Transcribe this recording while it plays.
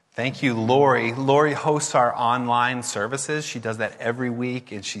Thank you, Lori. Lori hosts our online services. She does that every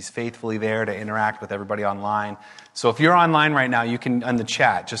week, and she's faithfully there to interact with everybody online. So if you're online right now, you can, in the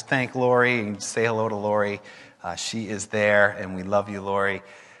chat, just thank Lori and say hello to Lori. She is there, and we love you, Lori.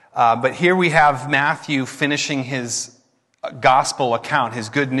 But here we have Matthew finishing his gospel account, his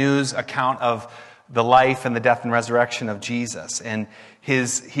good news account of the life and the death and resurrection of Jesus. And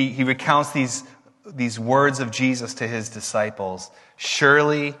he recounts these words of Jesus to his disciples.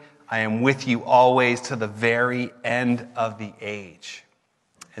 Surely I am with you always to the very end of the age.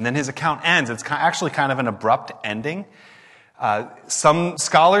 And then his account ends. It's actually kind of an abrupt ending. Some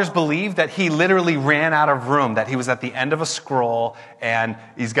scholars believe that he literally ran out of room, that he was at the end of a scroll and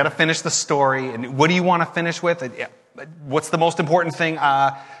he's got to finish the story. And what do you want to finish with? What's the most important thing?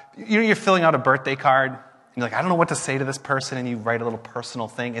 You're filling out a birthday card. And you're like, I don't know what to say to this person. And you write a little personal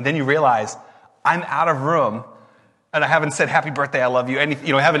thing. And then you realize, I'm out of room, and I haven't said happy birthday, I love you.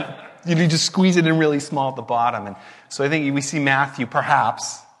 You just squeeze it in really small at the bottom. And so I think we see Matthew,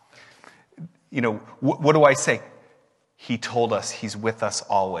 perhaps, what do I say? He told us he's with us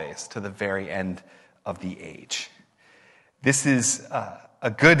always to the very end of the age. This is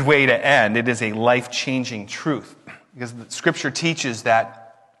a good way to end. It is a life-changing truth, because the Scripture teaches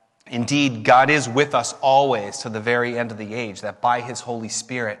that indeed God is with us always to the very end of the age, that by his Holy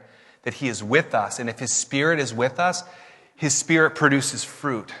Spirit, that he is with us. And if his Spirit is with us, his Spirit produces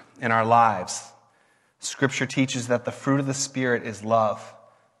fruit in our lives. Scripture teaches that the fruit of the Spirit is love,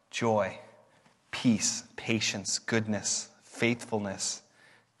 joy, peace, patience, goodness, faithfulness,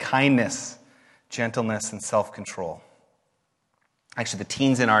 kindness, gentleness, and self-control. Actually, the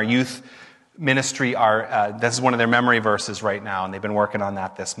teens in our youth ministry this is one of their memory verses right now, and they've been working on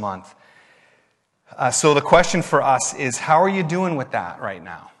that this month. So the question for us is, how are you doing with that right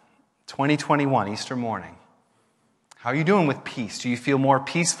now? 2021, Easter morning. How are you doing with peace? Do you feel more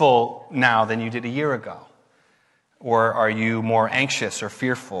peaceful now than you did a year ago? Or are you more anxious or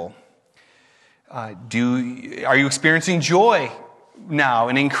fearful? Are you experiencing joy now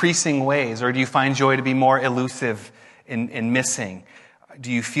in increasing ways? Or do you find joy to be more elusive and missing?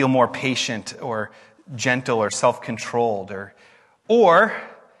 Do you feel more patient or gentle or self-controlled? Or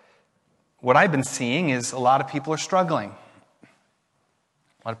what I've been seeing is a lot of people are struggling.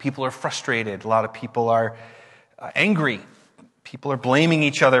 A lot of people are frustrated. A lot of people are angry. People are blaming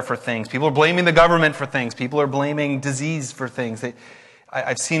each other for things. People are blaming the government for things. People are blaming disease for things.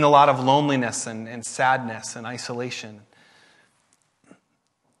 I've seen a lot of loneliness and sadness and isolation.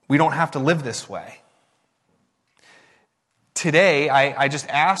 We don't have to live this way. Today, I just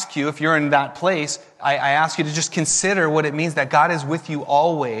ask you, if you're in that place, I ask you to just consider what it means that God is with you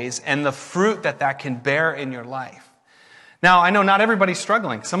always and the fruit that can bear in your life. Now, I know not everybody's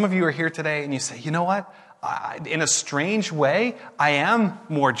struggling. Some of you are here today and you say, you know what? In a strange way, I am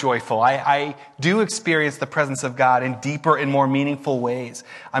more joyful. I do experience the presence of God in deeper and more meaningful ways.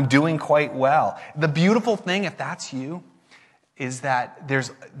 I'm doing quite well. The beautiful thing, if that's you, is that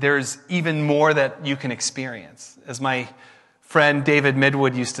there's even more that you can experience. As my friend David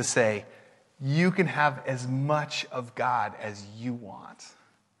Midwood used to say, you can have as much of God as you want.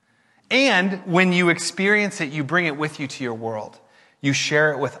 And when you experience it, you bring it with you to your world. You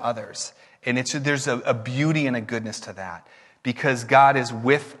share it with others. And there's a beauty and a goodness to that, because God is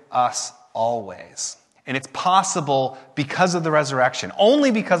with us always. And it's possible because of the resurrection,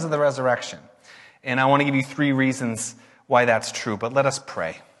 only because of the resurrection. And I want to give you 3 reasons why that's true, but let us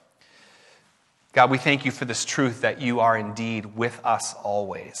pray. God, we thank you for this truth that you are indeed with us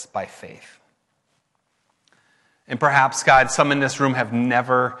always by faith. And perhaps, God, some in this room have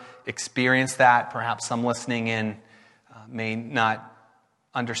never experienced that. Perhaps some listening in may not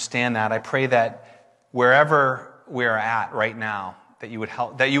understand that. I pray that wherever we're at right now, that you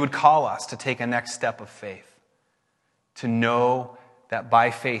would call us to take a next step of faith, to know that by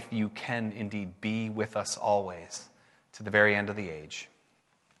faith you can indeed be with us always to the very end of the age.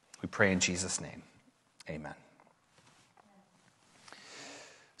 We pray in Jesus' name. Amen.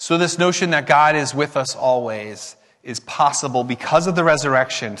 So this notion that God is with us always is possible because of the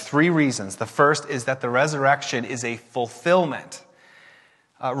resurrection. 3 reasons. The first is that the resurrection is a fulfillment.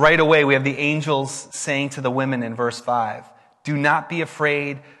 Right away, we have the angels saying to the women in verse 5, do not be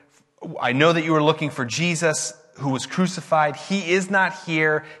afraid. I know that you are looking for Jesus who was crucified. He is not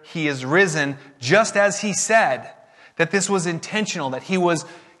here. He is risen, just as he said, that this was intentional, that he was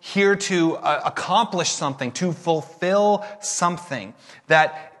here to accomplish something, to fulfill something,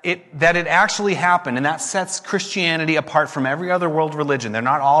 that it actually happened. And that sets Christianity apart from every other world religion. They're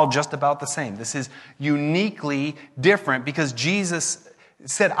not all just about the same. This is uniquely different because Jesus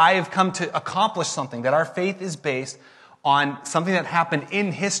said, I have come to accomplish something, that our faith is based on something that happened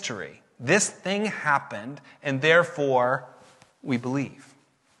in history. This thing happened, and therefore we believe.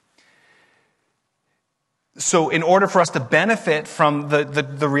 So in order for us to benefit from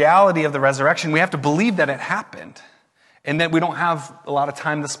the reality of the resurrection, we have to believe that it happened. And that we don't have a lot of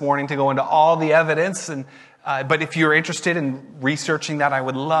time this morning to go into all the evidence. But if you're interested in researching that, I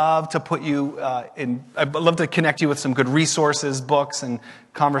would love to put you I'd love to connect you with some good resources, books, and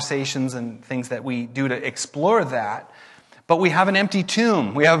conversations and things that we do to explore that. But we have an empty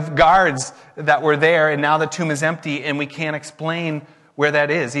tomb. We have guards that were there, and now the tomb is empty, and we can't explain where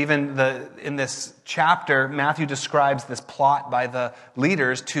that is. Even in this chapter, Matthew describes this plot by the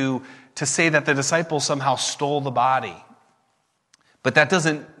leaders to say that the disciples somehow stole the body. But that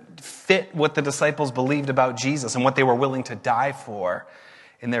doesn't fit what the disciples believed about Jesus and what they were willing to die for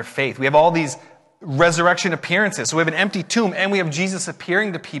in their faith. We have all these resurrection appearances. So we have an empty tomb, and we have Jesus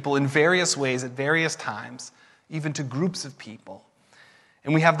appearing to people in various ways at various times, even to groups of people.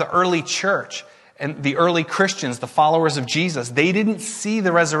 And we have the early church and the early Christians, the followers of Jesus. They didn't see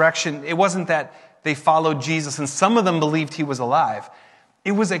the resurrection. It wasn't that they followed Jesus and some of them believed he was alive.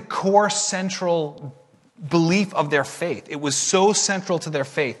 It was a core central belief of their faith. It was so central to their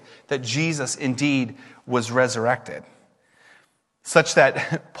faith that Jesus indeed was resurrected. Such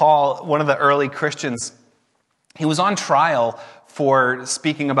that Paul, one of the early Christians, he was on trial for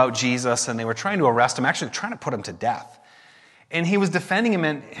speaking about Jesus, and they were trying to arrest him, actually trying to put him to death. And he was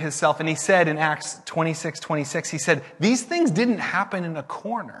defending himself, and he said in Acts 26:26, he said, "These things didn't happen in a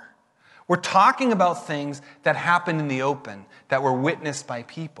corner. We're talking about things that happened in the open, that were witnessed by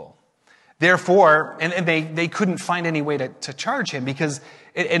people." Therefore, and they couldn't find any way to charge him because,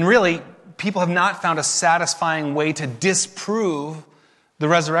 and really, people have not found a satisfying way to disprove the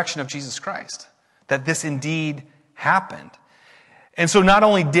resurrection of Jesus Christ, that this indeed happened. And so not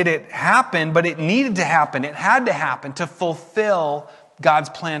only did it happen, but it needed to happen. It had to happen to fulfill God's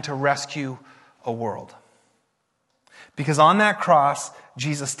plan to rescue a world. Because on that cross,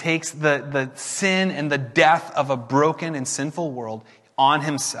 Jesus takes the sin and the death of a broken and sinful world on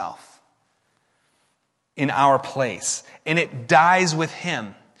himself in our place. And it dies with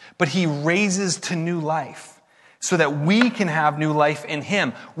him. But he raises to new life so that we can have new life in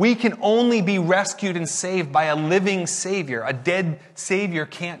him. We can only be rescued and saved by a living Savior. A dead Savior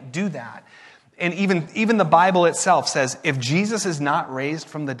can't do that. And even the Bible itself says, if Jesus is not raised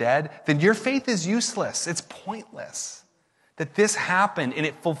from the dead, then your faith is useless. It's pointless. That this happened and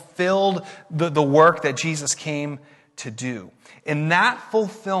it fulfilled the work that Jesus came to do. And that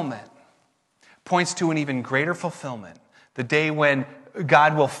fulfillment points to an even greater fulfillment. The day when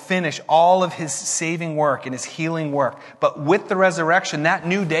God will finish all of his saving work and his healing work. But with the resurrection, that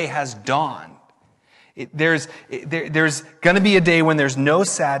new day has dawned. There's going to be a day when there's no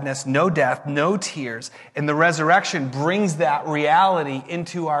sadness, no death, no tears. And the resurrection brings that reality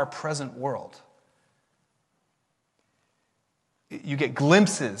into our present world. You get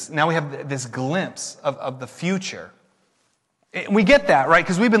glimpses. Now we have this glimpse of the future. We get that, right?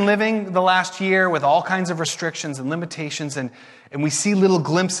 Because we've been living the last year with all kinds of restrictions and limitations, and we see little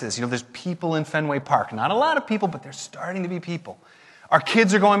glimpses. You know, there's people in Fenway Park. Not a lot of people, but there's starting to be people. Our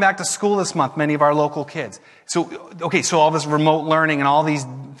kids are going back to school this month, many of our local kids. So all this remote learning and all these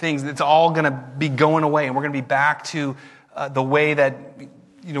things, it's all going to be going away, and we're going to be back to the way that,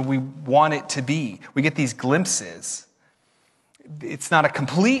 you know, we want it to be. We get these glimpses. It's not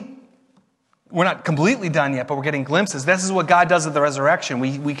we're not completely done yet, but we're getting glimpses. This is what God does at the resurrection.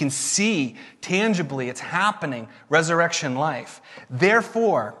 We can see tangibly it's happening, resurrection life.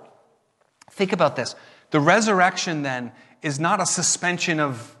 Therefore, think about this. The resurrection then is not a suspension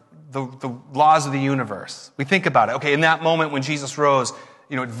of the laws of the universe. We think about it. Okay, in that moment when Jesus rose,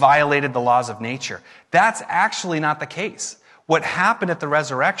 you know, it violated the laws of nature. That's actually not the case. What happened at the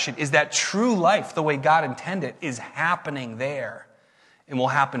resurrection is that true life, the way God intended, is happening there. And will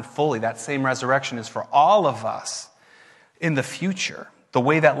happen fully. That same resurrection is for all of us in the future. The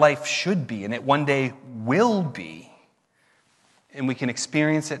way that life should be, and it one day will be. And we can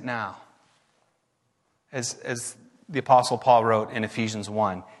experience it now. As the Apostle Paul wrote in Ephesians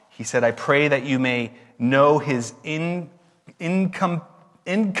 1, he said, I pray that you may know his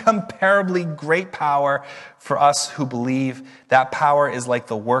incomparably great power for us who believe. That power is like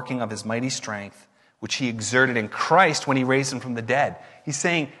the working of his mighty strength, which he exerted in Christ when he raised him from the dead. He's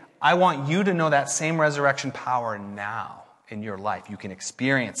saying, I want you to know that same resurrection power now in your life. You can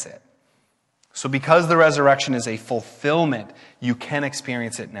experience it. So because the resurrection is a fulfillment, you can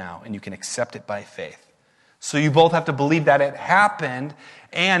experience it now, and you can accept it by faith. So you both have to believe that it happened,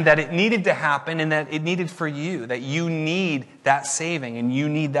 and that it needed to happen, and that it needed for you, that you need that saving, and you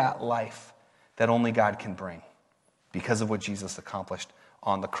need that life that only God can bring. because of what Jesus accomplished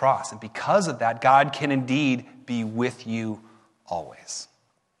on the cross. And because of that, God can indeed be with you always.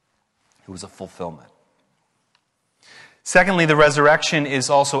 It was a fulfillment. Secondly, the resurrection is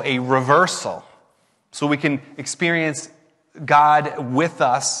also a reversal. So we can experience God with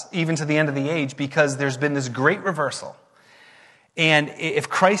us even to the end of the age because there's been this great reversal. And if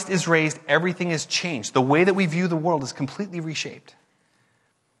Christ is raised, everything is changed. The way that we view the world is completely reshaped.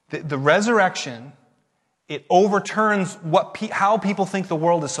 The resurrection, it overturns how people think the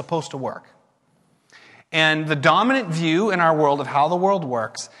world is supposed to work. And the dominant view in our world of how the world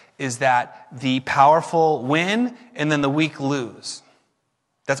works is that the powerful win and then the weak lose.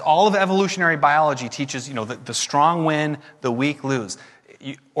 That's all of evolutionary biology teaches, the strong win, the weak lose.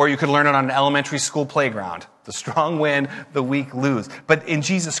 Or you could learn it on an elementary school playground. The strong win, the weak lose. But in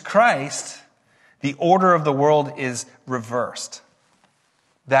Jesus Christ, the order of the world is reversed.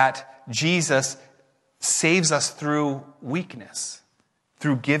 That Jesus saves us through weakness,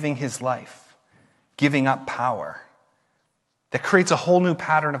 through giving his life, giving up power. That creates a whole new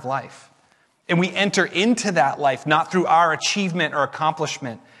pattern of life. And we enter into that life not through our achievement or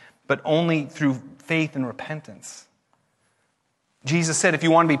accomplishment, but only through faith and repentance. Jesus said, if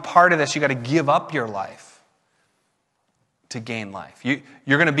you want to be part of this, you got to give up your life to gain life. You're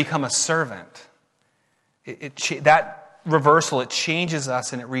going to become a servant. That reversal, it changes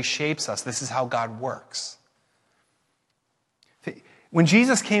us and it reshapes us. This is how God works. When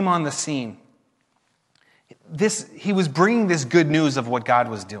Jesus came on the scene, he was bringing this good news of what God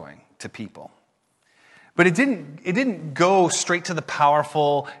was doing to people. But it didn't go straight to the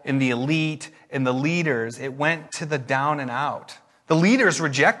powerful and the elite and the leaders. It went to the down and out. The leaders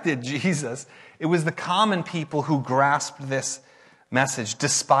rejected Jesus. It was the common people who grasped this message,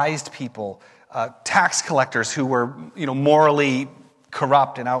 despised people, tax collectors who were, morally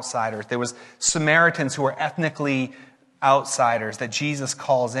corrupt and outsiders. There was Samaritans who were ethnically outsiders that Jesus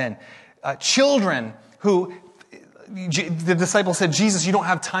calls in. Children who the disciples said, Jesus, you don't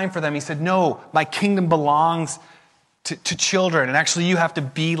have time for them. He said, no, my kingdom belongs to children. And actually you have to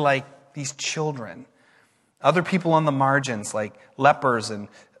be like these children. Other people on the margins, like lepers and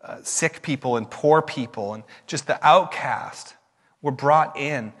sick people and poor people and just the outcast, were brought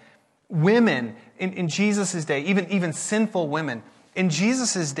in. Women in Jesus' day, even sinful women, in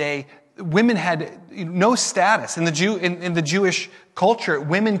Jesus' day, women had no status. In the Jewish culture,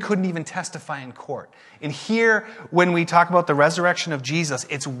 women couldn't even testify in court. And here, when we talk about the resurrection of Jesus,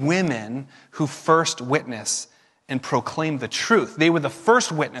 it's women who first witness and proclaim the truth. They were the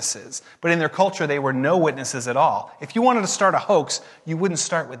first witnesses, but in their culture, they were no witnesses at all. If you wanted to start a hoax, you wouldn't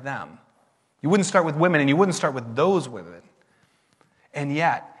start with them. You wouldn't start with women, and you wouldn't start with those women. And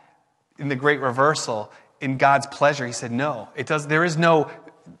yet, in the great reversal, in God's pleasure, he said, no, there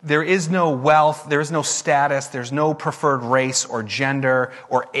is no wealth, there is no status, there's no preferred race or gender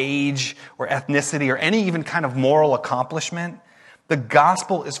or age or ethnicity or any even kind of moral accomplishment. The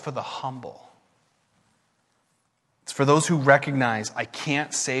gospel is for the humble. It's for those who recognize, I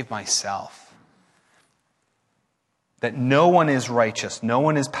can't save myself. That no one is righteous, no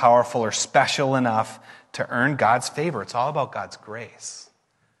one is powerful or special enough to earn God's favor. It's all about God's grace.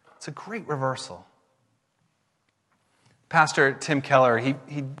 It's a great reversal. Pastor Tim Keller, he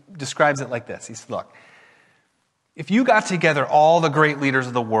describes it like this. He said, look, if you got together all the great leaders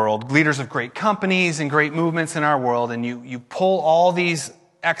of the world, leaders of great companies and great movements in our world, and you pull all these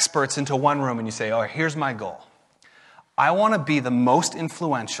experts into one room and you say, oh, here's my goal. I want to be the most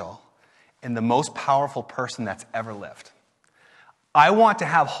influential and the most powerful person that's ever lived. I want to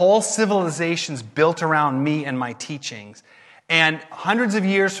have whole civilizations built around me and my teachings. And hundreds of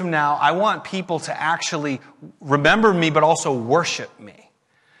years from now, I want people to actually remember me, but also worship me.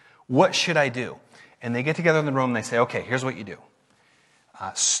 What should I do? And they get together in the room and they say, okay, here's what you do.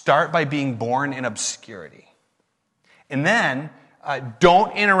 Start by being born in obscurity. And then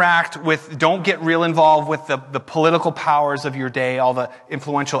don't get real involved with the political powers of your day, all the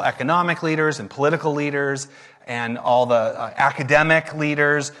influential economic leaders and political leaders and all the academic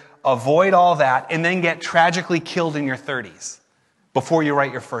leaders. Avoid all that and then get tragically killed in your 30s before you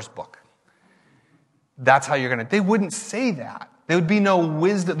write your first book. That's how you're going to... They wouldn't say that. There would be no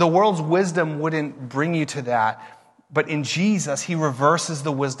wisdom. The world's wisdom wouldn't bring you to that. But in Jesus, he reverses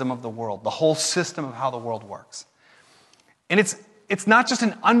the wisdom of the world, the whole system of how the world works. And it's not just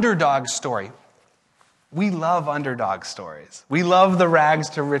an underdog story. We love underdog stories. We love the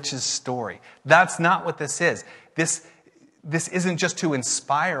rags to riches story. That's not what this is. This isn't just to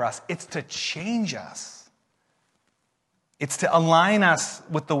inspire us. It's to change us. It's to align us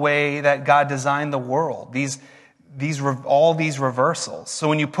with the way that God designed the world. All these reversals. So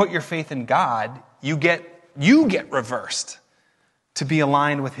when you put your faith in God, you get you get reversed to be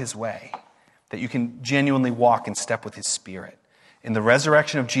aligned with his way, that you can genuinely walk in step with his Spirit. And the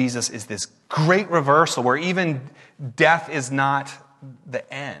resurrection of Jesus is this great reversal where even death is not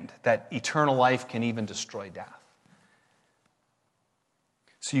the end, that eternal life can even destroy death.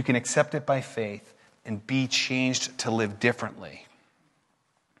 So you can accept it by faith and be changed to live differently.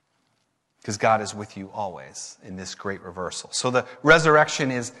 Because God is with you always in this great reversal. So the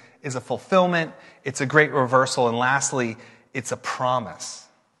resurrection is a fulfillment, it's a great reversal, and lastly, it's a promise.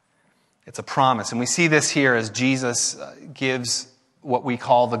 It's a promise. And we see this here as Jesus gives what we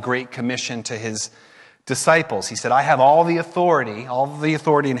call the Great Commission to his disciples. He said, I have all the authority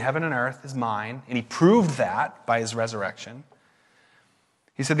in heaven and earth is mine. And he proved that by his resurrection.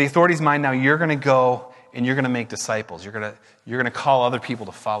 He said, the authority is mine. Now you're going to go and you're going to make disciples. You're going to call other people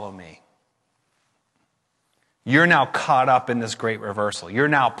to follow me. You're now caught up in this great reversal. You're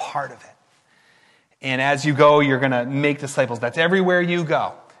now part of it. And as you go, you're going to make disciples. That's everywhere you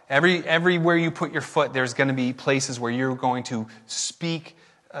go. Everywhere you put your foot, there's going to be places where you're going to speak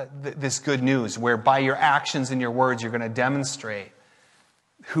this good news, where by your actions and your words, you're going to demonstrate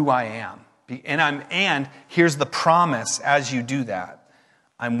who I am. And here's the promise as you do that.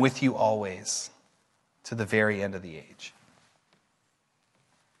 I'm with you always to the very end of the age.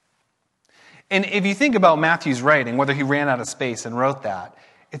 And if you think about Matthew's writing, whether he ran out of space and wrote that,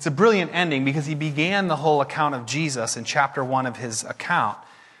 it's a brilliant ending because he began the whole account of Jesus in chapter 1 of his account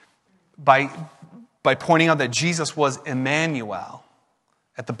by pointing out that Jesus was Emmanuel.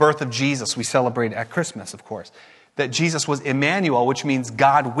 At the birth of Jesus, we celebrate at Christmas, of course, that Jesus was Emmanuel, which means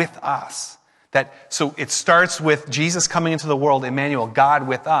God with us. So it starts with Jesus coming into the world, Emmanuel, God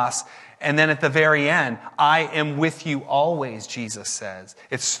with us. And then at the very end, I am with you always, Jesus says.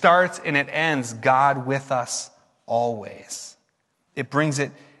 It starts and it ends, God with us always. It brings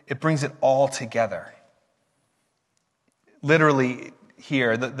it all together. Literally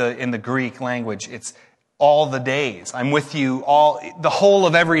here, in the Greek language, it's all the days. I'm with you the whole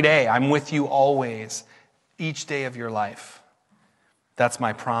of every day. I'm with you always, each day of your life. That's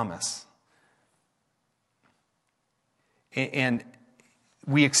my promise. And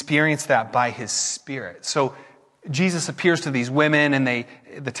we experience that by his Spirit. So Jesus appears to these women, and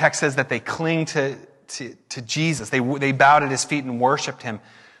the text says that they cling to Jesus. They bowed at his feet and worshiped him.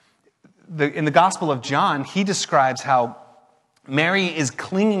 In the Gospel of John, he describes how Mary is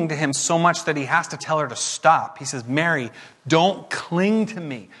clinging to him so much that he has to tell her to stop. He says, Mary, don't cling to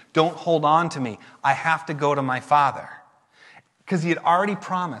me. Don't hold on to me. I have to go to my Father. Because he had already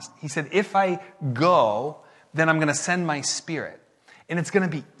promised. He said, if I go, then I'm going to send my Spirit. And it's going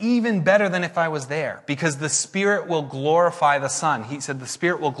to be even better than if I was there, because the Spirit will glorify the Son. He said, the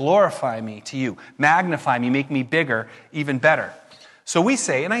Spirit will glorify me to you, magnify me, make me bigger, even better. So we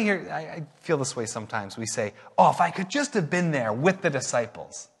say, and I feel this way sometimes, we say, oh, if I could just have been there with the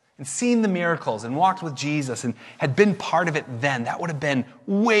disciples and seen the miracles and walked with Jesus and had been part of it then, that would have been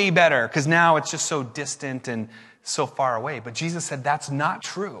way better, because now it's just so distant and so far away. But Jesus said, that's not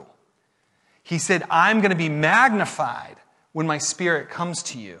true. He said, I'm going to be magnified when my Spirit comes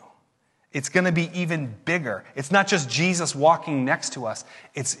to you. It's going to be even bigger. It's not just Jesus walking next to us.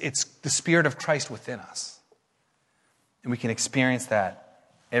 It's the Spirit of Christ within us. And we can experience that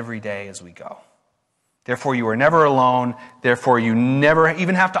every day as we go. Therefore, you are never alone. Therefore, you never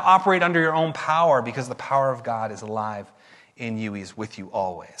even have to operate under your own power, because the power of God is alive in you. He is with you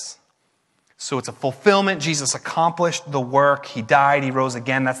always. So it's a fulfillment. Jesus accomplished the work. He died. He rose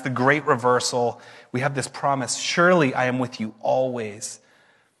again. That's the great reversal. We have this promise. Surely I am with you always.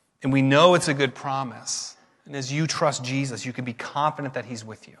 And we know it's a good promise. And as you trust Jesus, you can be confident that he's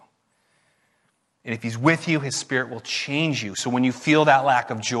with you. And if he's with you, his Spirit will change you. So when you feel that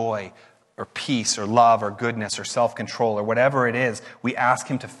lack of joy or peace or love or goodness or self-control or whatever it is, we ask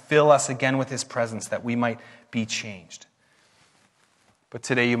him to fill us again with his presence that we might be changed. But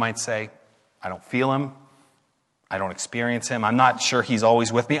today you might say, I don't feel him. I don't experience him. I'm not sure he's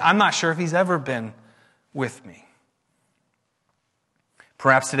always with me. I'm not sure if he's ever been with me.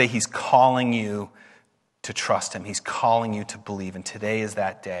 Perhaps today he's calling you to trust him. He's calling you to believe. And today is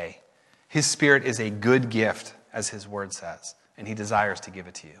that day. His Spirit is a good gift, as his word says, and he desires to give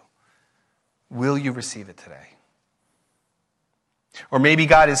it to you. Will you receive it today? Or maybe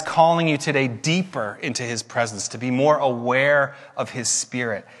God is calling you today deeper into his presence, to be more aware of his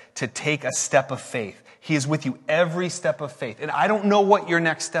Spirit, to take a step of faith. He is with you every step of faith. And I don't know what your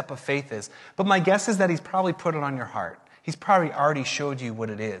next step of faith is, but my guess is that he's probably put it on your heart. He's probably already showed you what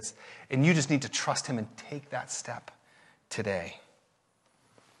it is. And you just need to trust him and take that step today.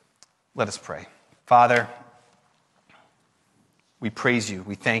 Let us pray. Father, we praise you.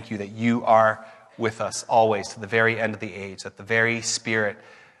 We thank you that you are with us always to the very end of the age, that the very Spirit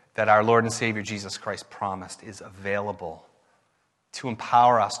that our Lord and Savior Jesus Christ promised is available to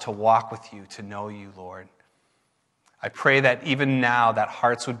empower us to walk with you, to know you, Lord. I pray that even now that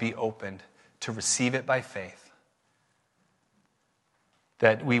hearts would be opened to receive it by faith,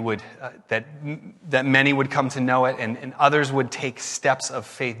 that we would, that many would come to know it, and others would take steps of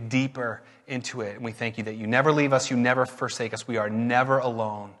faith deeper into it. And we thank you that you never leave us, you never forsake us, we are never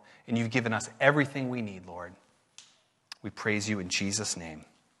alone, and you've given us everything we need, Lord. We praise you in Jesus' name.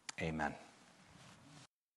 Amen.